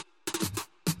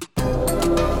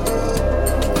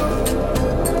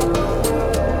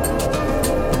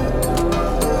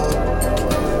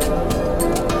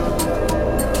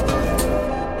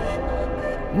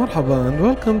marhaba and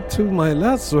welcome to my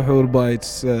last Suhoor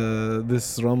Bites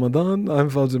this Ramadan. I'm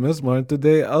Fawzi and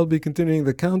today I'll be continuing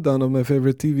the countdown of my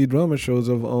favorite TV drama shows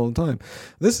of all time.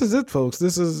 This is it, folks.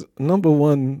 This is number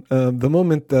one, the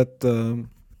moment that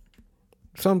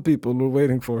some people were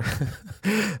waiting for,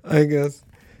 I guess.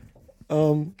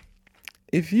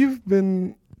 If you've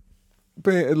been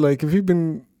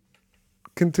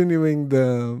continuing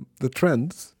the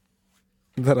trends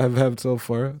that I've had so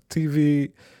far,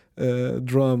 TV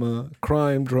drama,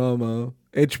 crime drama,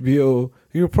 HBO,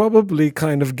 you probably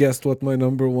kind of guessed what my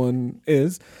number one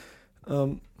is.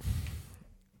 My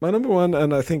number one,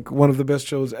 and I think one of the best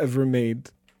shows ever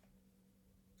made,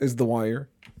 is The Wire.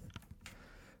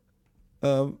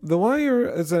 The Wire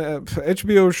is a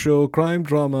HBO show, crime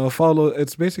drama.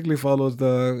 It basically follows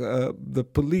the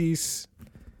police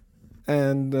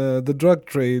and the drug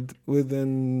trade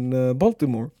within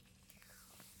Baltimore.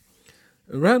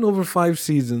 It ran over 5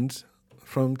 seasons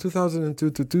from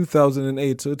 2002 to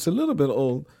 2008, so it's a little bit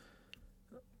old.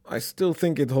 I still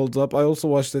think it holds up. I also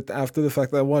watched it after the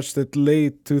fact. I watched it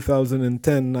late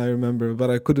 2010, I remember, but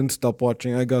I couldn't stop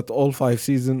watching. I got all 5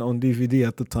 seasons on DVD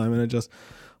at the time, and I just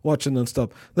watched it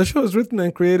non-stop. The show is written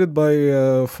and created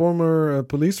by former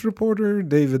police reporter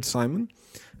David Simon.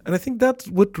 And I think that's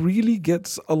what really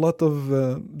gets a lot of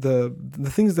the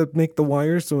things that make The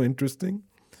Wire so interesting.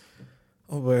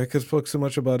 Oh boy, I could talk so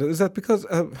much about it. Is that because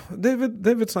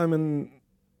David Simon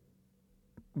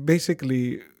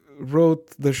basically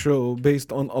wrote the show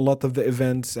based on a lot of the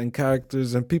events and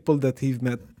characters and people that he's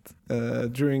met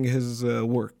during his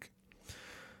work.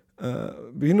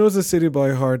 He knows the city by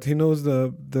heart. He knows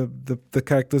the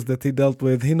characters that he dealt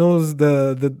with. He knows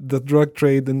the drug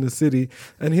trade in the city,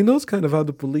 and he knows kind of how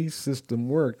the police system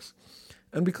works.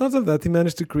 And because of that, he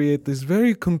managed to create this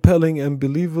very compelling and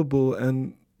believable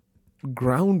and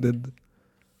grounded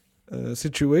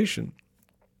situation.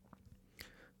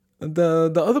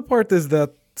 The other part is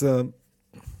that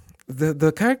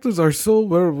the characters are so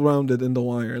well rounded in The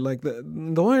Wire. Like The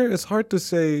Wire, it's hard to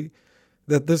say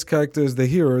that this character is the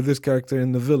hero or this character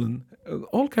is the villain.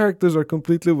 All characters are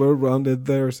completely well rounded.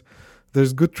 There's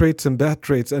good traits and bad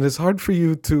traits, and it's hard for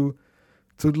you to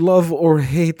love or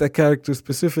hate a character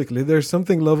specifically. There's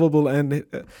something lovable, and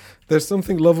there's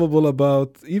something lovable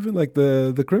about even like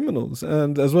the criminals,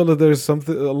 and as well as there's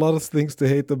a lot of things to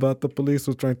hate about the police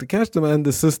who's trying to catch them and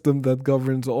the system that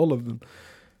governs all of them.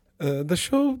 The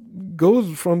show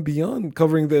goes from beyond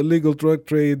covering the illegal drug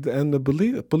trade and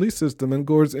the police system and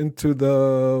goes into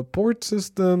the port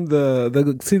system,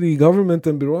 the city government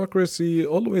and bureaucracy,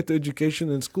 all the way to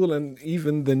education and school, and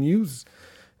even the news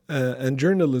and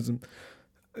journalism.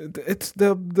 It's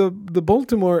the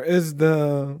Baltimore is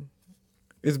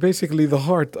basically the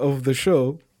heart of the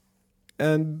show,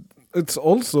 and it's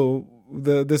also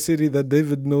the city that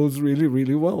David knows really,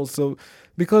 really well. So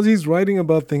because he's writing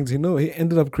about things he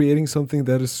ended up creating something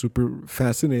that is super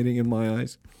fascinating in my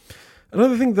eyes.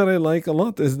 Another thing that I like a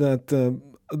lot is that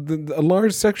a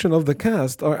large section of the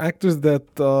cast are actors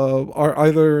that are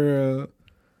either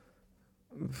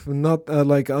not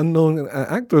like unknown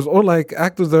actors, or like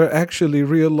actors that are actually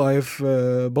real life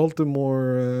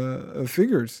Baltimore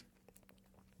figures.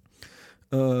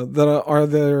 Are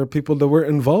there people that were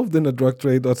involved in the drug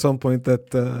trade at some point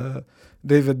that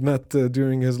David met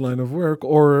during his line of work,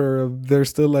 or they're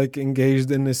still like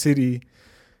engaged in the city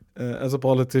as a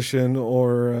politician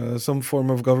or some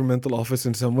form of governmental office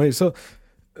in some way. So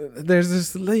there's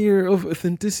this layer of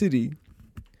authenticity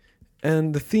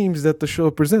and the themes that the show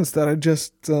presents that are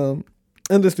just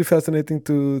endlessly fascinating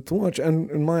to watch, and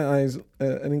in my eyes,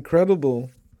 an incredible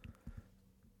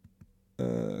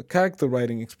character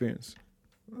writing experience.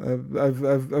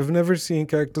 I've never seen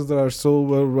characters that are so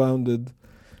well rounded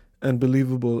and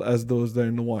believable as those that are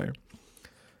in The Wire.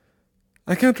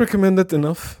 I can't recommend it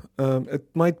enough. It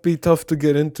might be tough to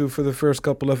get into for the first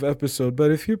couple of episodes,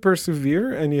 but if you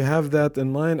persevere and you have that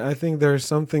in mind, I think there's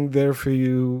something there for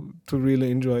you to really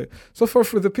enjoy. So far,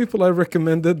 for the people I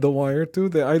recommended The Wire to,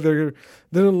 they either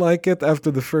didn't like it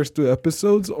after the first 2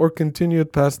 episodes or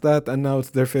continued past that, and now it's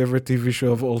their favorite TV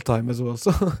show of all time as well.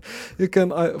 So you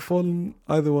can fall in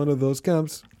either one of those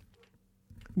camps.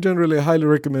 Generally, I highly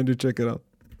recommend you check it out.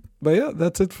 But yeah,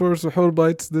 that's it for Suhoor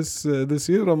Bites this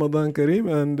year. Ramadan Kareem,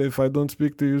 and if I don't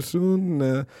speak to you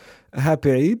soon,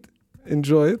 happy Eid.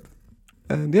 Enjoy it,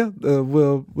 and yeah,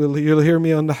 you'll hear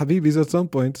me on the Habibis at some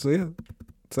point. So yeah,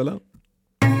 salam.